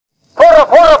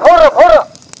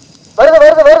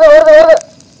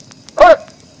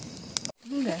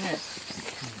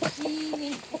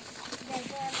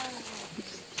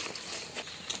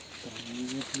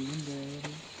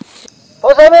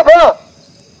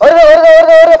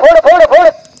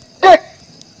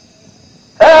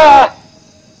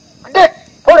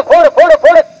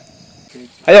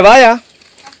ஐயா வாயா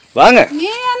வாங்க. நீ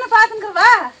என்ன பாத்துங்க வா.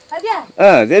 அடியா.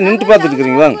 அதே நின்னு பாத்துட்டு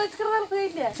இருக்கீங்க வாங்க.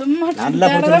 சும்மா நல்லா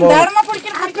புடிச்சு தர்ம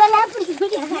பிடிக்கணும். அதெல்லாம் பிடிச்சு.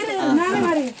 நானே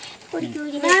மாறி. பிடிச்சு.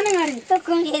 நானே மாறி.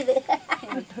 தூக்குங்க.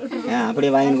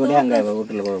 அப்படியே வாங்கி கூட அங்க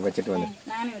வீட்டுல வச்சிட்டு வந்து.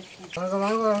 நானே வச்சேன்.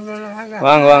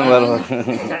 வாங்க வாங்க வாங்க.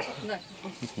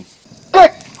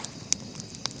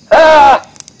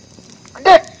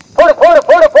 போடு போடு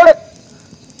போடு போடு.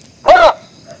 போடு.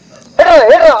 எடு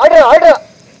எடு அடு அடு.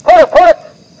 போடு போடு.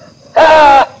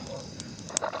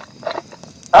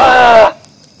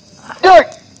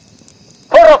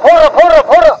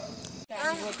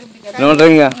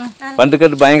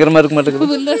 பண்டுக்கட்டு பயங்கரமா இருக்க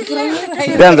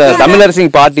மாட்டேங்குது. அந்த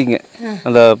தமிழரசிங்க பாட்டிங்க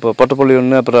அந்த பொட்டப்பள்ளி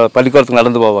ஒண்ணு அப்புறம் பள்ளிக்கூடத்துக்கு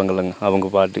நடந்து போவாங்கல்லங்க அவங்க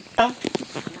பாட்டி.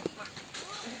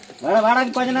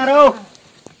 கொஞ்ச நேரம்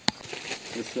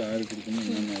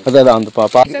அதான் அந்த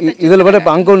பாப்பா இதுல விட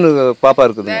அங்க ஒண்ணு பாப்பா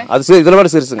இருக்குது. அது இதுல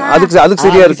விட சிறுசுங்க. அதுக்கு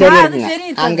சரியா இருக்கு.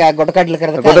 அங்க கொட்டக்காட்டுல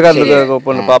இருக்கிறது கொட்டக்காட்டுல இருக்கிற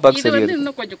பொண்ணு பாப்பாக்கு சரியா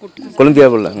இருக்கு. குழந்தையா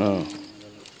உள்ள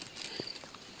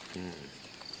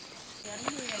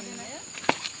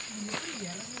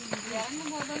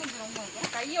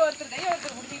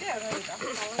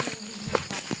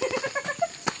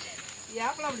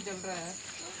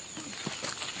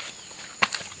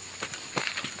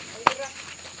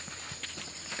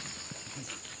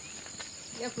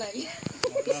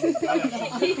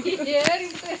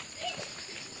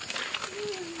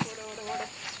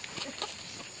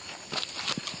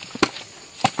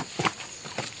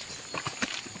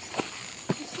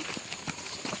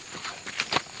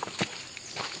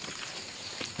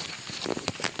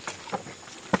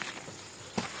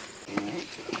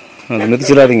அது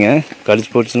மிதிச்சிடாதீங்க.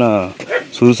 கடிச்சு போச்சுன்னா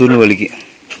சுறுசுறுன்னு வலிக்கு.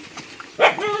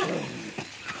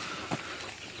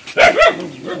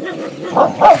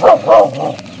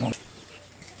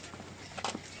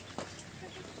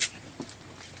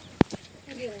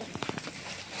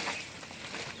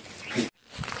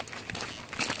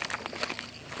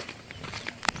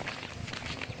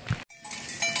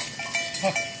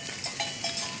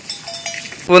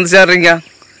 வந்து சேர்றீங்க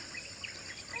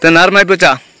நேரமாயி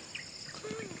போச்சா?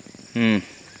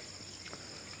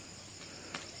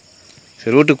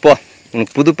 சரி வீட்டுக்கு போ.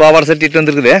 உனக்கு புது பாவாடை சட்டிட்டு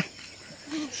வந்துருக்குது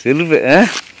செல்வு.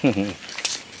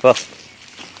 போ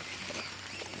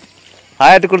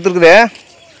ஆயிரத்து கொடுத்துருக்குது.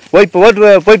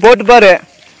 போய் போட்டு பாரு.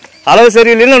 அளவு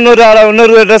சரியில்லைன்னு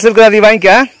இன்னொரு ட்ரெஸ் இருக்குது அதையும்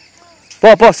வாங்கிக்க.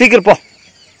 போ போ சீக்கிரம் போ.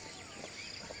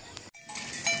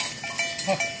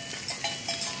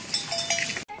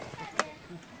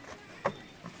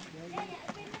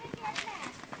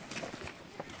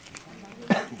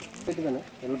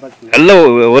 எல்லாம்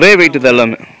ஒரே வெயிட் தான்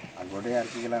எல்லாமே.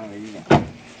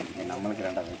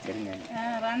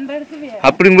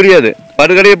 அப்படி முடியாது.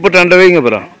 படுகடையை போட்டு 2 வைங்க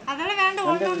அப்புறம்.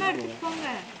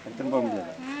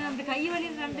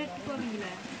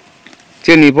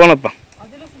 சரி நீ போனப்பா.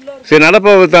 சரி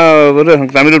நடப்பா.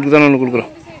 தமிழ் வீட்டுக்கு தானே ஒன்று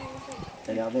கொடுக்குறோம்.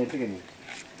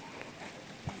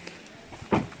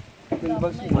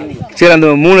 சரி அந்த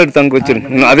 3 எடுத்து அங்கே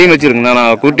வச்சிருங்க. அதையும் வச்சிருங்க.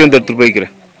 நான் கூட்டி வந்து எடுத்துட்டு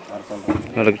போய்க்கிறேன்.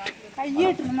 நடக்கட்டு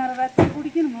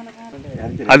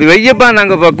அது வெய்யப்பா.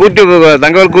 நாங்க கூட்டி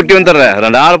தங்கவேல் கூட்டி வந்துடுறேன்.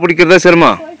 2 ஆளை பிடிக்கிறதா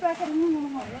சிரமம்.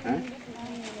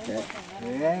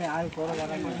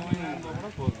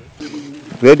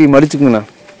 வேட்டி மடிச்சுக்குங்கண்ணா.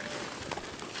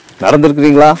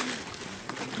 நடந்துருக்குறீங்களா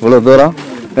இவ்வளவு தூரம்?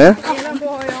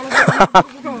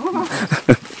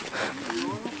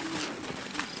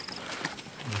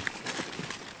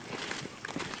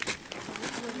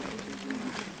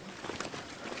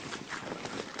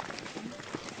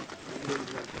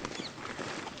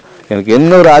 எனக்கு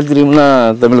என்ன ஒரு ஆச்சரியம்னா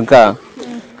தமிழுக்கா,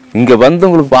 இங்கே வந்து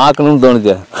உங்களுக்கு பார்க்கணும்னு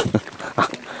தோணுச்சு.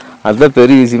 அதுதான்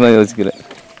பெரிய விஷயமா யோசிக்கிறேன்.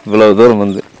 இவ்வளவு தூரம்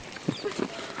வந்து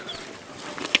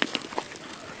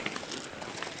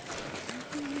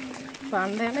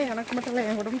எனக்கு மட்டும் இல்லை,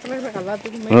 என் குடும்பத்தில் இருக்கிற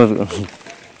எல்லாத்துக்குமே.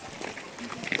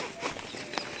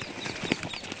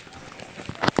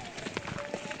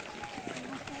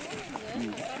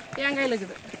 என் கையில்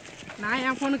இருக்குது. நான்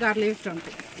என் ஃபோனு காரில் யூஸ்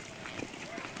வந்துட்டேன்.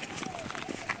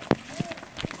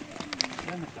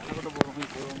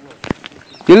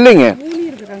 இல்லைங்க,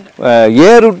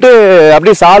 ஏர் விட்டு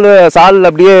அப்படியே சால்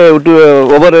அப்படியே விட்டு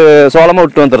ஒவ்வொரு சோளமாக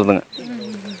விட்டு வந்துடுதுங்க.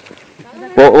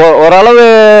 ஓரளவு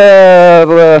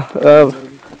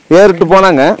ஏறிட்டு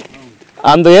போனாங்க.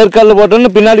 அந்த ஏற்காலில்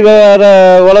போட்டோன்னு பின்னாடி வேற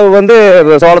உழவு வந்து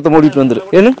சோளத்தை மூடிட்டு வந்துடு.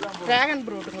 என்ன?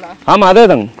 ஆமாம், அதே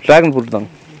தாங்க, ட்ராகன் ஃப்ரூட் தாங்க.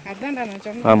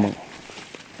 ஆமாங்க,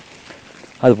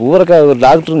 அது பூரா ஒரு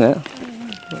டாக்டருங்க.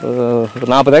 ஒரு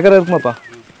 40 ஏக்கர் இருக்குமாப்பா.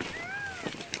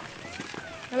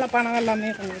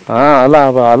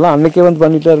 அதெல்லாம் அன்னைக்கே வந்து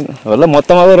பண்ணிட்டாருங்க. அதெல்லாம்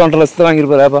மொத்தமாகவே ஒரு 1.5 லட்சத்தை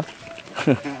வாங்கியிருப்பாருப்பா.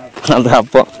 அந்த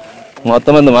அப்போ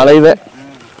மொத்தமாக இந்த மலையவே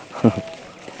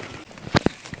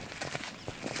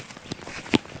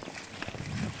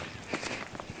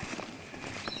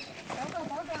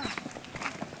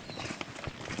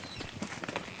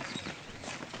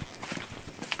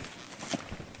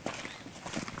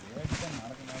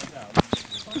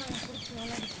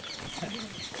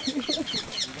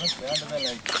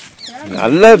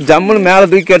நல்ல ஜம்முன்னு மேலே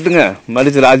தூக்கி கட்டுங்க,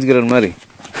 மடிச்சு ராஜ்கிரண் மாதிரி.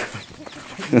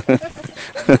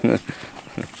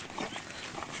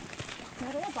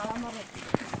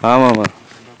 ஆமாம்மா,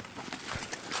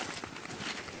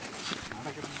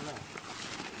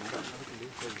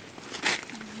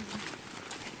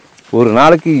 ஒரு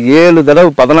நாளைக்கு 7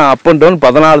 தடவை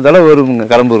 14 தடவை வருங்க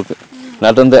கடம்பூருக்கு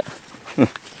நடந்த.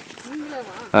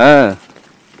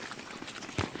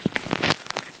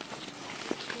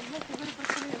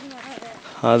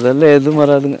 அதெல்லாம் எதுவும்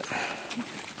வராதுங்க.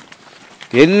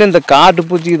 என்ன இந்த காட்டு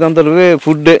பூச்சிக்கு தொந்தரவு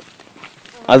ஃபுட்டு,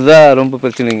 அதுதான் ரொம்ப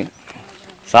பிரச்சனைங்க.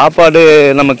 சாப்பாடு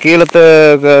நம்ம கீழத்தை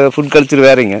ஃபுட் கல்ச்சர்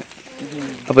வேறீங்க,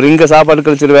 அப்புறம் இங்கே சாப்பாடு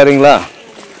கல்ச்சர் வேறீங்களா,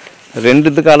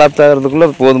 ரெண்டுத்துக்கு அடாப்ட் ஆகிறதுக்குள்ளே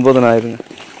போதும் ஆயிருங்க.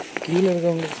 கீழே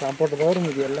இருக்கவங்களுக்கு சாப்பாடு தவிர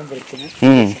மீதி எல்லாம் பிரச்சனை.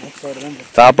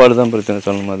 சாப்பாடு தான் பிரச்சனை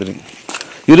சொன்ன மாதிரி.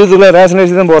 20 கிலோ ரேஷன்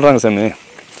அரிசி தான் போடுறாங்க சாமி.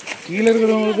 கீழே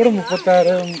இருக்கிறவங்களுக்கு கூட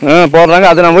 36 போடுறாங்க.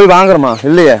 அதை நான் போய் வாங்குறோமா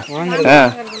இல்லையா?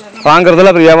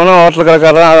 வாங்குறதுல அப்புறம் எவனோ ஹோட்டல்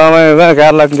கடைக்காரன் அவன்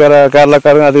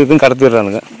கேரளாக்காரங்க அது இதுன்னு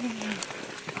கடத்திடுறானுங்க.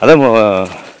 அதான்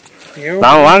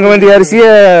நான் வாங்க வேண்டிய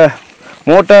அரிசியை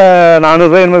மூட்டை 400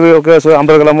 ரூபாய்,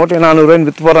 50 கிலோ மூட்டை 400 ரூபாய்ன்னு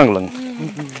விற்று போடுறாங்களாங்க.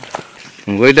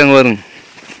 போயிட்டு அங்கே வருங்க.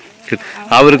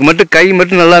 அவருக்கு மட்டும் கை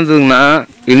மட்டும் நல்லா இருந்ததுங்கன்னா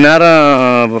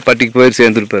இந்நேரம் பட்டிக்கு போய்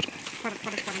சேர்ந்துருப்பார்.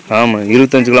 ஆமாம்,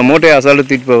 25 கிலோ மூட்டையை அசால்ட்டு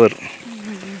தூக்கிட்டு போவார்.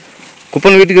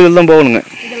 குப்பன் வீட்டுக்கு இதில் தான் போகணுங்க.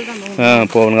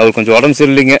 போகணுங்க. அவர் கொஞ்சம் உடம்பு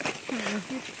சரியில்லைங்க,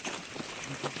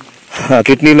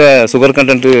 கிட்னியில் சுகர்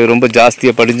கண்டென்ட் ரொம்ப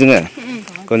ஜாஸ்தியாக படிஞ்சுங்க,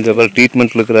 கொஞ்சம் அப்புறம்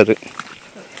ட்ரீட்மெண்ட்டில் இருக்கிறாரு.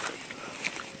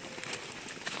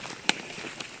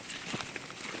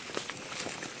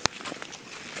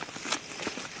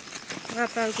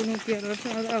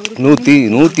 நூற்றி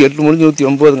 108 முடிஞ்சு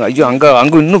 109ங்க. ஐயோ,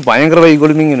 அங்கே இன்னும் பயங்கர வகை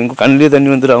கொடுமைங்க. நீங்கள் கண்ணிலே தண்ணி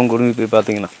வந்துடும் அவங்க கொடுமை போய்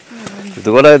பார்த்தீங்கன்னா. இது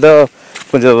கூட ஏதோ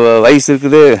கொஞ்சம் வயசு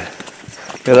இருக்குது,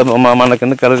 ஏதோ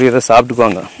மண்ணக்கண்ணு கிளறி ஏதோ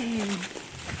சாப்பிட்டுக்குவாங்க.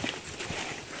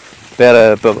 வேற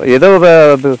இப்போ ஏதோ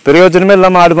பிரயோஜனமே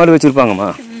இல்லாமல் ஆடு மாடு வச்சுருப்பாங்கம்மா.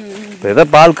 இப்போ ஏதோ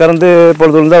பால் கறந்து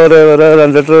பொழுது தான் ஒரு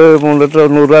 2 லிட்டரு 3 லிட்டரு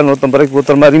 100 ரூபா 150 ரூபாய்க்கு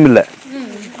ஊற்றுற மாதிரியும் இல்லை.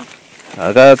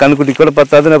 அதுக்காக கண்ணுக்குட்டி கூட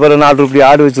பத்தாது, அப்புறம் 4 ரூபாய்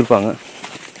ஆடு வச்சுருப்பாங்க.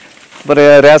 அப்புறம்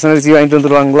ரேஷன் அரிசி வாங்கிட்டு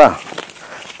வந்துடுவாங்களா.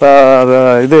 இப்போ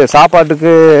இது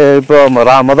சாப்பாட்டுக்கு இப்போ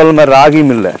முதல்ல மாதிரி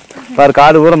ராகியும் இல்லை. பாரு,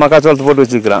 காடு பூரா மக்காச்சோளத்தை போட்டு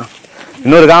வச்சுருக்கிறான்.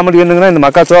 இன்னொரு காமெடி என்னங்கன்னா, இந்த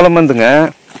மக்காச்சோளம் வந்துங்க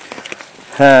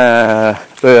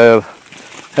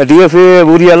டிஎஃப்இ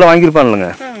ஊரியாலாம் வாங்கியிருப்பான்லங்க,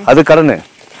 அது கடனு,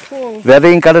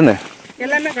 விதையும் கடனு,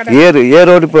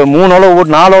 ஏரோடு இப்போ 3 உழவு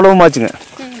 4 உழவும் ஆச்சுங்க.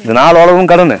 இந்த 4 உழவும்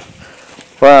கடனு.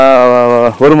 இப்போ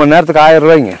 1 மணி நேரத்துக்கு 1000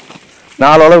 ரூபாய்ங்க.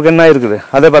 4 உழவுக்கு என்ன இருக்குது?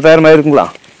 அதே 10,000 ஆயிருக்குங்களா?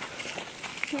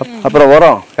 அப்புறம்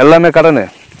உரம் எல்லாமே கடனு.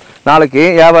 நாளைக்கு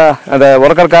அந்த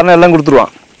உரக்கறக்காரனை எல்லாம்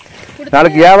கொடுத்துருவான்.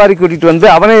 நாளைக்கு வியாபாரி கூட்டிகிட்டு வந்து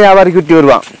அவனே வியாபாரி கூட்டி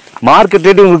வருவான். மார்க்கெட்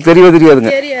ரேட்டு உங்களுக்கு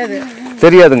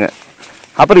தெரியாதுங்க.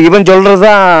 அப்புறம் இவன்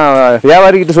சொல்றதுதான்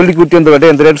வியாபாரிக்கிட்ட சொல்லி கூட்டி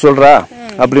வந்து எந்த ரேட் சொல்றா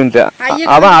அப்படின்ட்டு.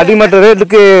 அவன் அடிமட்ட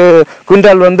ரேட்டுக்கு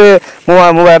குவிண்டால் வந்து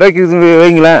 3000 ரூபாய்க்கு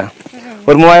வைங்களேன்.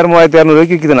 ஒரு 3000-3200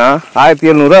 ரூபாய்க்கு விற்குதுன்னா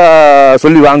 1700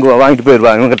 சொல்லி வாங்கிட்டு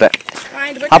போயிடுவான் இவங்கிட்ட.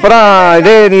 அப்புறம்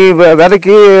இதே நீ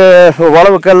விதைக்கு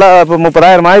உழவுக்கெல்லாம் இப்போ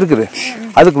 30,000 ஆயிருக்குது.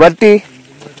 அதுக்கு வட்டி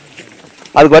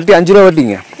 5 ரூபா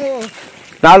வட்டிங்க.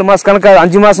 4 மாதம் கணக்காக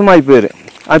 5 மாதம் ஆகி போயிரு.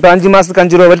 இப்போ 5 மாதத்துக்கு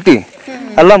 5 ரூபா வட்டி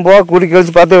எல்லாம் போக கூடி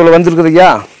கழிச்சு பார்த்தா இவ்வளோ வந்துருக்குது. ஐயா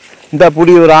இந்த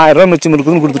புடி ஒரு 1000 ரூபா மிச்சம்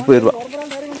இருக்குதுன்னு கொடுத்துட்டு போயிடுவான்.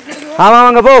 ஆமாம்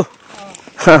வாங்க போ,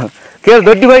 கேள்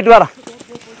தொட்டி போயிட்டு வரான்.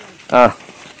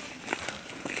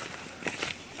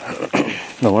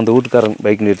 அந்த வீட்டுக்காரங்க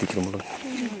பைக் நிறுத்திக்கிற முடியும்.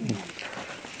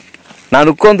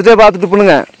 நான் உட்காந்துட்டே பார்த்துட்டு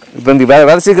பண்ணுங்க. இப்போ இந்த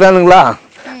விதைச்சிக்கிறானுங்களா,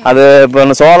 அது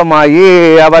இப்போ சோளம் ஆகி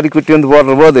வியாபாரி குட்டி வந்து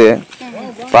போடுற போது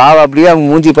பாவம் அப்படியே அவங்க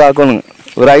மூஞ்சி பார்க்கணுங்க.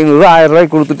 ஒரு 500 1000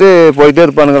 ரூபாய்க்கு கொடுத்துட்டு போயிட்டே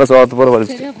இருப்பானுங்களா சோளத்தை போகிற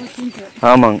வலிச்சுட்டு.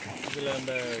 ஆமாங்க,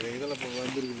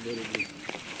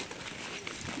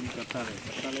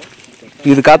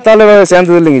 இது கத்தால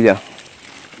சேர்ந்தது இல்லைங்க ஐயா.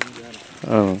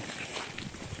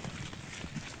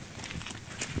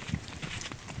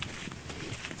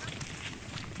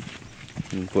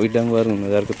 போயிட்டாங்க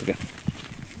பாருங்க இறக்கத்துக்கு.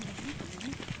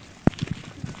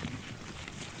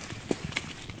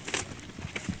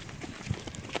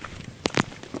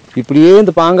 இப்படியே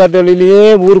இந்த பாங்காட்டு வழியிலேயே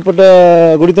ஊருப்பட்ட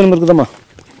குடித்தனம் இருக்குதம்மா.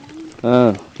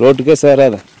 ரோட்டுக்கே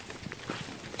சேராத.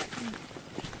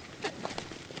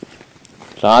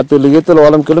 ராத்திரி ஈத்தில்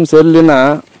உடம்பு கிளம்பு சரியில்லைன்னா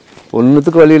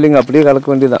ஒன்றுத்துக்கு வழி இல்லைங்க, அப்படியே கலக்க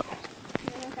வேண்டியதான்.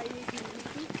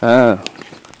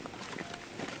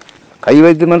 கை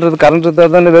வைத்தியம் பண்ணுறது கரண்ட்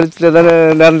இருந்தால் தானே வெளிச்சத்தில் தானே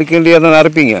நேரம் கீழே தான்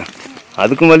நிரப்பிங்க.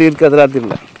 அதுக்கும் வழி இருக்குது, அது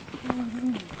ராத்திரியில்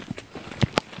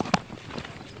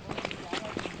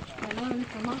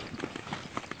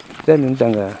சரி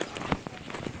நின்ட்டாங்க.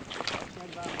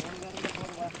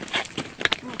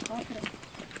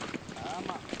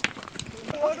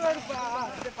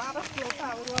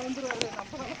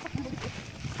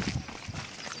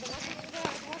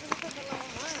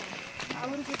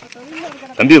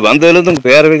 தம்பி வந்ததுலேருந்து உங்கள்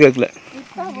பேரவே கேட்கல.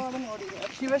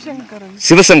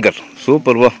 சிவசங்கர்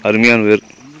சூப்பர் வா, அருமையான பேர்.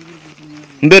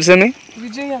 உன் பேர் சாமி?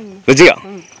 விஜயா.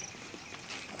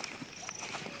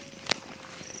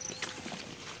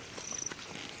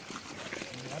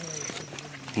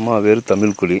 அம்மா பேர்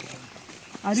தமிழ்குடி,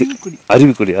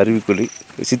 அருவிக்குடி.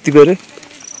 சித்தி பேர்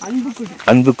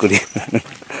அன்புக்குடி.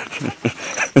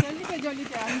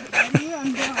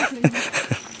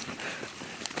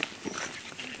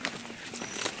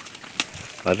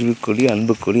 அருவிக்குடி,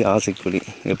 அன்புக்குடி, ஆசைக்குடி.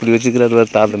 எப்படி வச்சுக்கிறாரு வேறு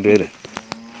தாத்தன் பேர்?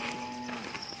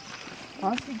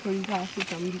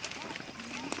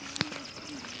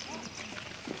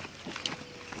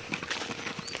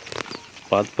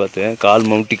 பார்த்தேன் கால்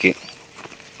மவுட்டிக்கு.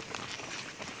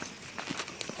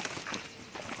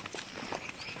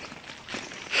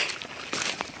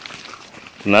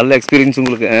 நல்ல எக்ஸ்பீரியன்ஸ்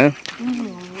உங்களுக்கு.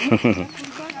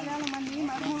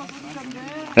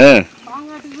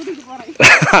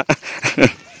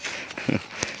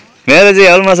 மேரேஜ்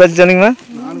எவ்வளோ மாதம் ஆச்சு சொன்னீங்கம்மா?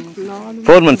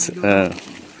 4 months.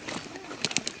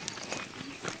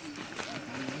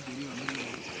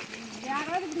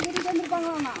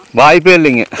 வாய்ப்பே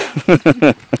இல்லைங்க.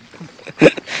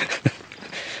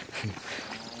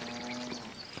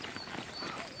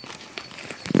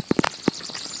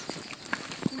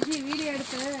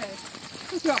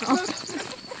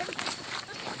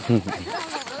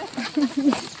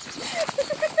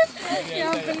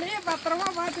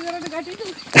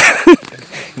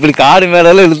 இப்படி காடு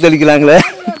மேல இழுத்து அடிக்கலாங்களே.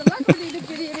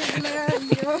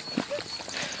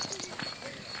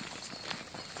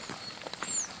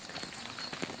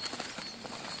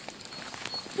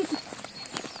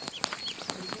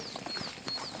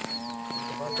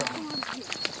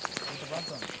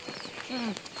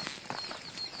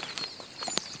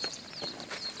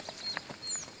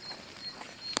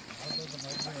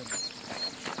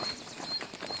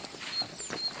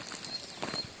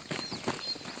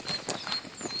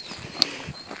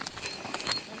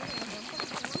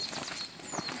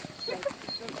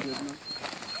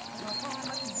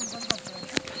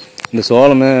 இந்த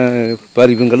சோளமே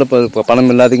பாரு, இவங்கெல்லாம் இப்போ பணம்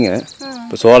இல்லாதீங்க,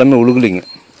 இப்போ சோளமே உழுகலிங்க.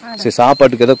 சரி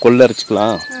சாப்பாட்டுக்கு ஏதோ கொள்ளை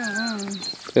அரைச்சிக்கலாம்.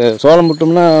 சோளம்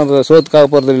விட்டோம்னா சோத்துக்காக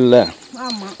போகிறது இல்லை.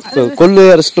 இப்போ கொள்ளு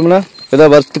அரைச்சிட்டோம்னா ஏதோ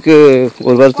வருஷத்துக்கு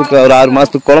ஒரு 6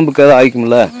 மாதத்துக்கு குழம்புக்கு ஏதோ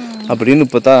ஆயிக்கும்ல அப்படின்னு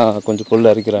இப்போ தான் கொஞ்சம்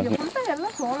கொள்ளு அரைக்கிறாங்க.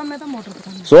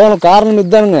 சோளம் காரணம்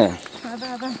இதுதானுங்க,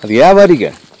 அது வியாபாரிங்க.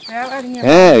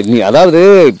 நீ அதாவது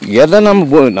எதை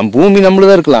நம்ம பூமி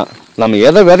நம்மளுதான் இருக்கலாம், நம்ம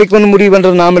எதை விதைக்கணும் முடிவு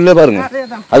பண்ணுறது நாம இல்லை பாருங்க.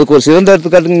 அதுக்கு ஒரு சிறந்த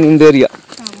எடுத்துக்காட்டுங்க இந்த ஏரியா.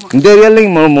 இந்த ஏரியால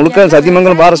முழுக்க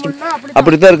சத்தியமங்கலம் ஃபாரஸ்ட்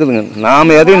அப்படித்தான் இருக்குதுங்க.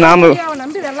 நாம எதையும்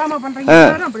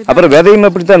அப்புறம் விதையும்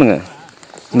அப்படித்தானுங்க.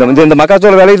 இந்த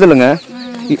மக்காச்சோளம் விளையுது இல்லைங்க,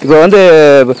 இப்போ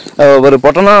ஒரு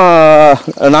பொட்டனா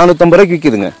 450 ரூபாய்க்கு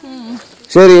விற்கிதுங்க.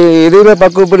 சரி இதுவே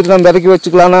பக்குவப்படுத்தி நம்ம விதைக்க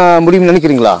வச்சுக்கலாம்னா முடியும்னு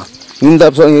நினைக்கிறீங்களா? இந்த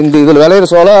இதில் விளையிற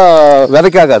சோளம்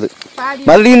விதைக்காகாது.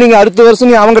 மறுபடியும் நீங்கள் அடுத்த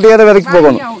வருஷம் நீ அவங்ககிட்டயே தான் விதைக்கு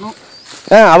போகணும்.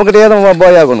 அவங்ககிட்டயே தான்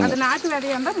போயாகணும்.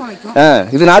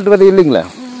 இது நாட்டு விதை இல்லைங்களா?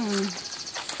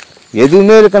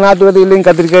 எதுவுமே இருக்க நாட்டு விதை இல்லைங்க.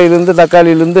 கத்திரிக்காயிலேருந்து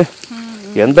தக்காளியிலேருந்து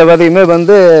எந்த விதையுமே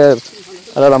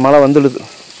அதான் மழை வந்துடுது.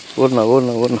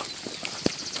 ஓடணும்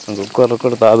அங்கே உட்கார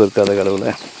கூட தாபம் இருக்காத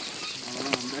கடவுள.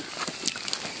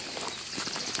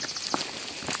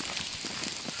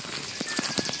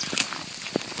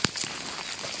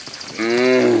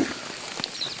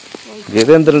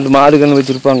 ஏதோ இந்த 2 மாடுகன்னு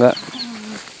வச்சுருப்பாங்க,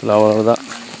 அவ்வளவுதான்.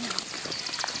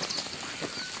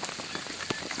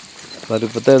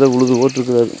 இப்போ தான் ஏதோ உழுது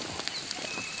ஓட்டுருக்குறாரு.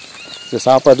 சரி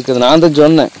சாப்பாட்டுக்கு அது நான் தான்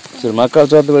சொன்னேன், சரி மக்கள்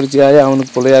சோத்து வடிச்சு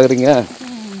அவனுக்கு பிள்ளையாகிறீங்க,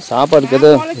 சாப்பாட்டுக்கு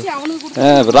எதோ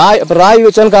இப்போ ராய்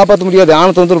வச்சாலும் காப்பாற்ற முடியாது.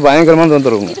 ஆனை தொந்தரவு பயங்கரமான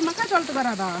தொந்தரவுங்க.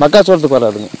 மக்காச்சோளத்துக்கு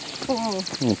வராதுங்க,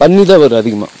 பன்னி தான் வரும்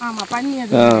அதிகமாக.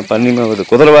 பன்னிமே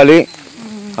வருது. குதிரவாளி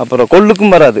அப்புறம்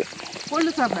கொள்ளுக்கும் வராது.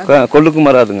 கொள்ளுக்கும்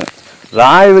வராதுங்க.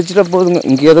 ராய் வச்சுட்டா போதுங்க.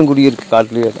 இங்கேயே தான் குடியிருக்கு,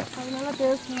 காட்டிலேயே தான்.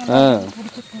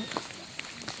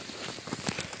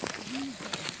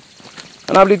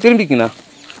 ஆனால் அப்படி திரும்பிக்குண்ணா.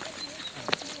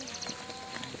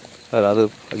 அது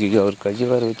ஐயோ அவர் கையை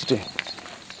வேறு வச்சுட்டு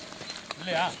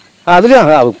அதுலேயும்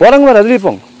அவர் போகிறாங்க வேறு, அதுலேயும்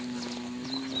போங்க.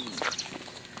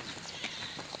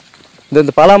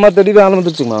 இந்த பலா மரத்தடி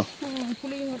ஆரம்பிச்சிருச்சுங்கண்ணா.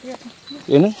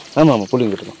 என்ன? ஆமாம்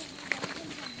புளியும் கட்டுங்க.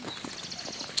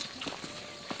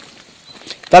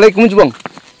 தலை குமிச்சு போங்க.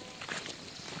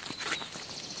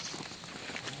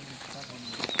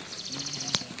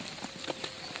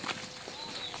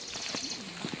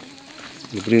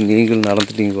 எப்படி நீங்கள்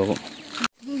நடந்துட்டீங்க போகும்.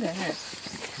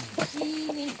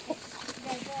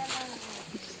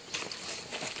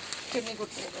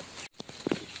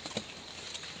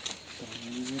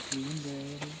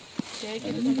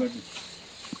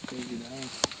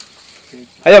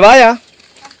 ஐயா வாயா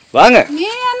வாங்க.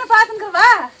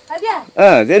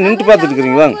 நின்று பார்த்துட்டு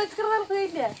இருக்கிறீங்க வாங்க.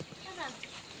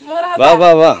 வா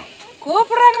வா வா.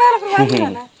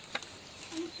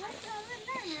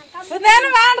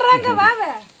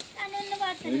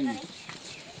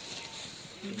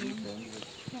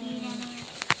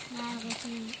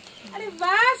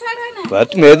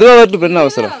 வரட்டும் மெதுவாக வரட்டும் என்ன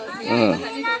அவசரம்.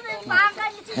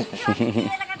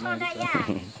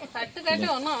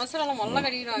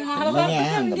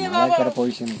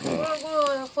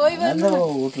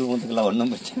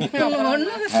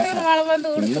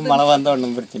 மழை வந்தா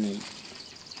ஒன்றும் பிரச்சனை இல்லை.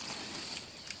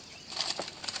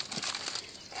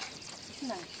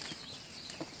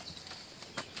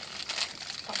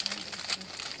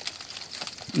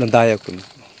 தாயாக்கு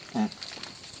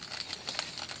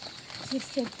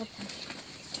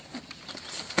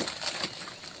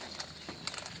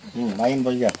வாயின்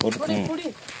போய்யா போட்டு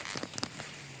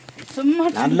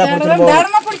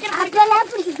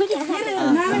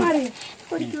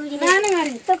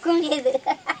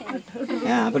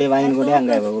அப்படியே வாயின் கூட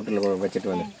அங்க வீட்டுல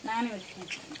வச்சுட்டு வந்து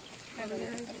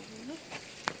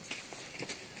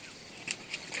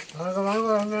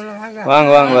வாங்க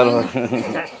வாங்க வாங்க.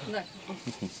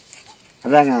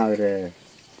 அதாங்க அவரு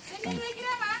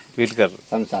வீட்டுக்காரர்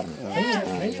சம்சாரம்.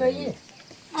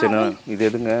 சரிண்ணா இது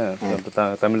எடுங்க.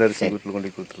 தமிழரசி வீட்டில் கொண்டு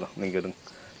கொடுத்துடலாம். நீங்கள் எடுங்க.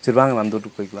 சரி வாங்க அந்த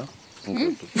வீட்டுக்கு போய்க்கலாம்.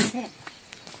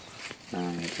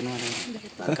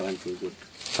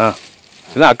 ஆ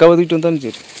இல்லை அக்கா ஒதுக்கிட்டு வந்தாலும்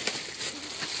சரி.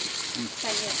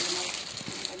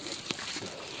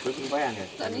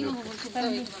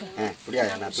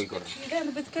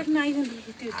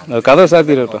 கதை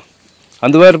சாத்திரட்டா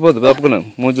அந்த வேறு போகுது தப்புக்கணும்.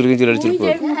 மூஞ்சில் கீஞ்சில் அடிச்சுட்டு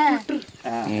போகுது.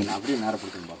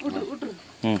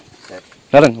 ம்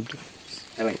நடங்க அப்படி.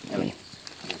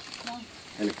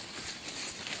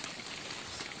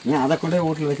 அதை கொண்டே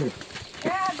வீட்டில் வச்சு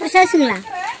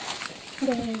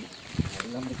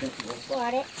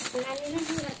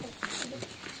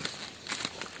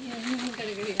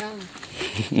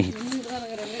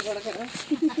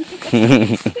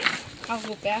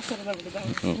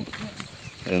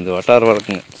இந்த வட்டார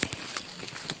வழக்குங்க.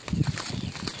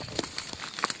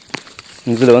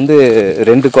 இதில் வந்து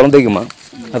 2 குழந்தைக்குமா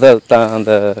அதான்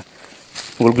அந்த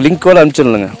உங்களுக்கு லிங்க் கூட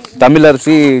அனுப்பிச்சிடலங்க.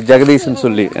 தமிழரசி ஜெகதீஷ்னு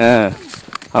சொல்லி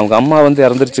அவங்க அம்மா வந்து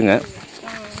இறந்துருச்சுங்க.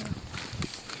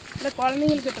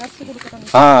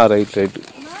 Right right.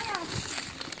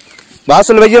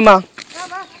 வாசல் வையம்மா.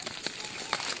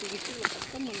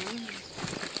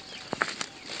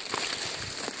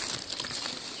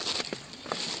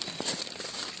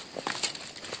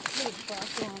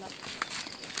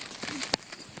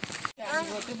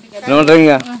 என்ன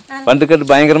பண்றீங்க? பண்டுக்கட்டு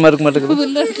பயங்கரமா இருக்க மாட்டேங்குது.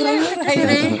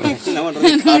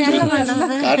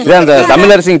 அந்த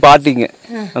தமிழரசி பாட்டிங்க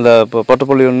அந்த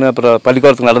பொட்டப்பள்ளி ஒன்று அப்புறம்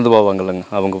பள்ளிக்கூடத்துக்கு நடந்து போவாங்கல்லங்க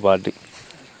அவங்க பாட்டி.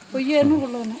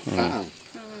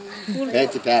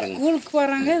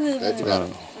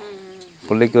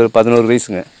 பிள்ளைக்கு ஒரு 11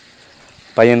 வயசுங்க.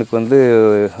 பையனுக்கு வந்து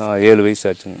 7 வயசு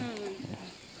ஆச்சுங்க.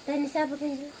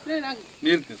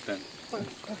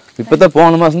 இப்போதான்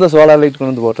போன மாதம் தான் சோலார் லைட்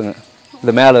கொண்டு வந்து போட்டோங்க.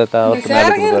 இந்த மேலே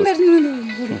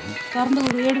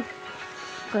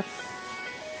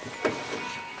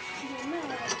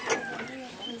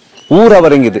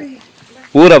ஊரவரைங்குது.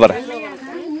 ஊரவரை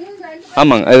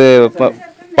ஆமாங்க. அது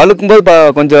பழுக்கும்போது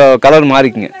கொஞ்சம் கலர்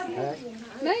மாறிக்குங்க.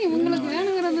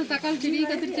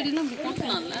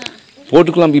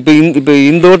 போட்டுக்கலாம். இப்போ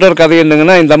இந்த ஓட்டர் கதை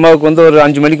என்னங்கன்னா இந்த அம்மாவுக்கு வந்து ஒரு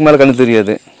 5 மணிக்கு மேலே கண்ணு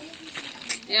தெரியாது.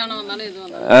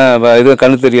 இது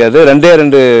கண்ணு தெரியாது.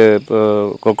 2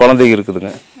 குழந்தைங்க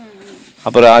இருக்குதுங்க.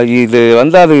 அப்புறம் இது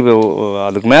வந்து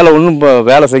அதுக்கு மேலே ஒன்றும்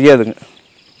வேலை செய்யாதுங்க.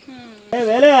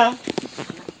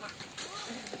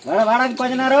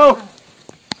 கொஞ்ச நேரம்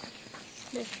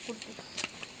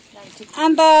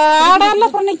அந்த ஆடால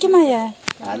பண்ணிக்குமாயா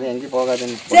அது எங்க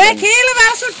போகாதுன்னு கீழே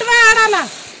வேலை சுட்டுவா ஆடால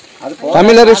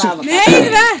தமிழரசி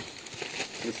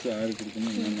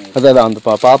அதான் அந்த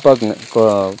பாப்பாக்குங்க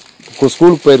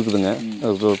ஸ்கூலுக்கு போயிருக்குதுங்க.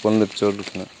 பொண்ணு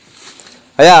சொல்லிருக்குங்க.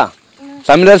 ஐயா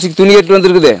தமிழரசிக்கு துணி எடுத்து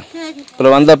வந்துருக்குது.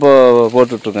 அப்புறம் வந்தா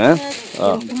போட்டுட்ருங்க.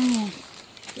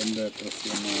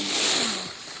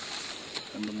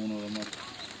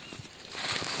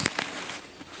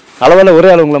 அளவில்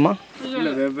ஒரே அளவுங்களாம்மா?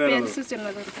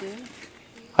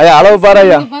 ஐயா அளவு பாரு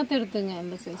ஐயா. பார்த்து எடுத்துங்க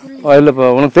அந்த சைஸ். இல்லைப்பா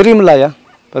உனக்கு தெரியுமில்ல ஐயா.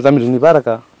 இப்போ தமிழ் நீ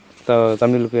பாருக்கா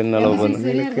தமிழுக்கு என்ன அளவு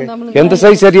பண்ணு எந்த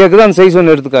சைஸ் சரியா இருக்குதோ அந்த சைஸ்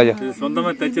ஒன்று எடுத்துக்கா ஐயா.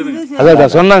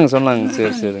 அதான் சொன்னாங்க.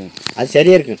 சரி சரிங்க. அது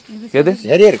சரியா இருக்கு. எது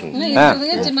சரியா இருக்கும்.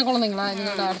 சின்ன குழந்தைங்களா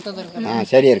இதோட அடுத்தது இருக்கு.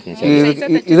 சரியா இருக்கும்.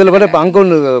 இதில் விட இப்போ அங்கே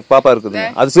ஒன்று பாப்பா இருக்குதுங்க.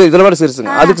 அது இதில் விட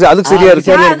சிறுசுங்க. அதுக்கு சரியா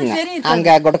இருக்கு. சரியா இருக்குங்க. அங்க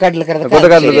கொட்டக்காட்டில் இருக்கிறது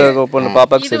கொட்டக்காட்டில் பொண்ணு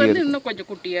பாப்பாக்கு சரியா இருக்கு. இன்னும் கொஞ்சம்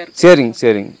குட்டியா இருக்கு.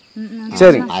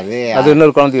 சரிங்க. அது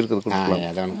இன்னொரு குழந்தை இருக்குது கொடுக்கலாம்.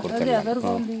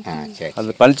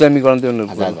 அது பழனிசாமி குழந்தை ஒன்று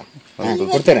இருக்குது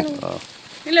கொடுத்துறேன்.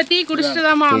 இல்ல டீ குடிச்சிட்டு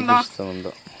தான் வந்தோம்.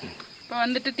 இப்போ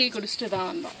வந்துட்டு டீ குடிச்சிட்டு தான்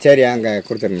வந்தோம். சரி அங்க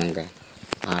கொடுத்துருந்தாங்க.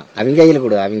 அவங்க கையில்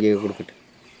கொடு. அவங்க கொடுக்கட்டு.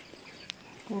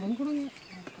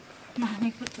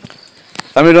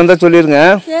 தமிழ் வந்தா சொல்லிருங்க.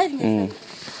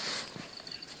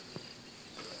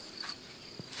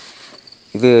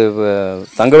 இது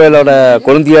தங்கவேலோட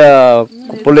கொழுந்தியா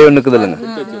பிள்ளை ஒன்று இருக்குது இல்லைங்க.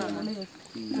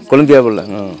 கொழுந்தியா பிள்ளை.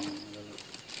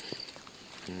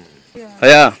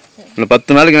 ஐயா இன்னும்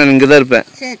 10 நாளைக்கு நான் இங்கே தான் இருப்பேன்.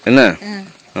 என்ன?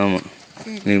 ஆமாம்.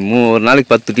 நீ ஒரு நாளைக்கு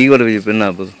 10 டீ கூட வைப்ப என்ன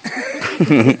ஆகுது?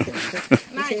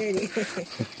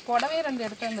 புடவை 2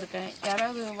 எடுத்து வந்திருக்கேன்.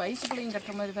 யாராவது வயசு பிள்ளைங்க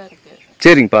கட்டுற மாதிரி தான் இருக்கு.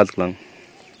 சரிங்க பார்த்துக்கலாம்.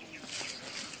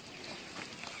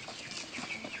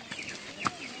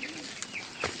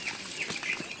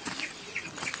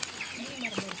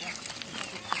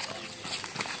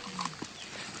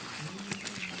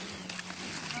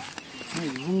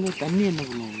 தண்ணி என்ன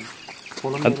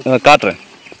பண்ணுவாங்க? காட்டுறேன்.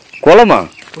 குளமா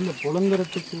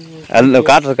புலங்குறதுக்கு அல்ல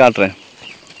காட்டுறேன்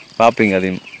பார்ப்பீங்க.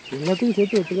 அதையும் எல்லாத்தையும்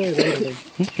சேர்த்து வச்சுதான்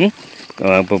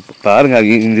இப்போ பாருங்க.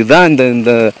 இதுதான்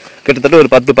இந்த கிட்டத்தட்ட ஒரு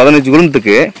 10-15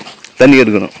 குடும்பத்துக்கு தண்ணி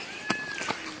எடுக்கணும்.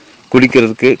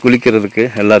 குளிக்கிறதுக்கு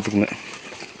எல்லாத்துக்குமே.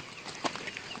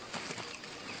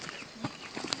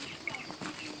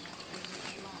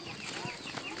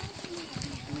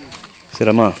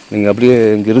 சரிம்மா நீங்கள் அப்படியே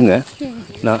இங்கே இருங்க.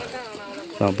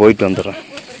 நான் போயிட்டு வந்துடுறேன்.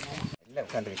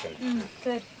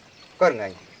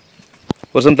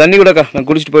 ஒரு சம் தண்ணி கூடக்கா நான்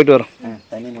குடிச்சிட்டு போயிட்டு வரேன்.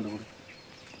 தண்ணி மட்டும் கொடு.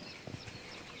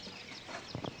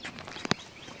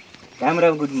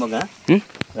 கேமராவை கூட்டிட்டு போங்க.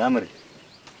 கேமரா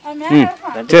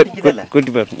சரி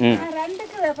கூட்டி போயிரு.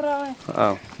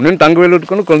 இன்னும் தங்கவேல்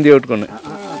விட்டுக்கணும் குழந்தைய விட்டுக்கணும்.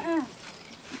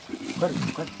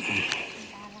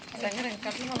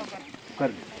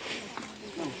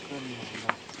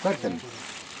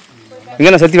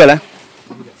 இங்கே சத்தி வேலை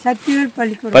சத்தியவேல்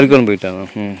பள்ளிக்கூடம் போயிட்டாங்க.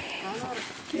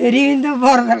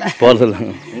 போகிறதில்ல.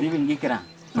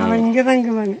 அவன் இங்கே தான்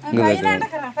இங்கே வாங்க.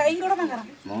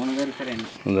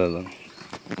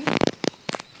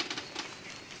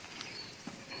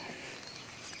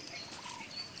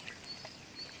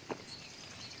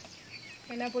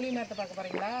 என்ன புளி மரத்தை பார்க்க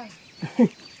போறீங்களா?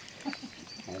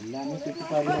 எல்லாமே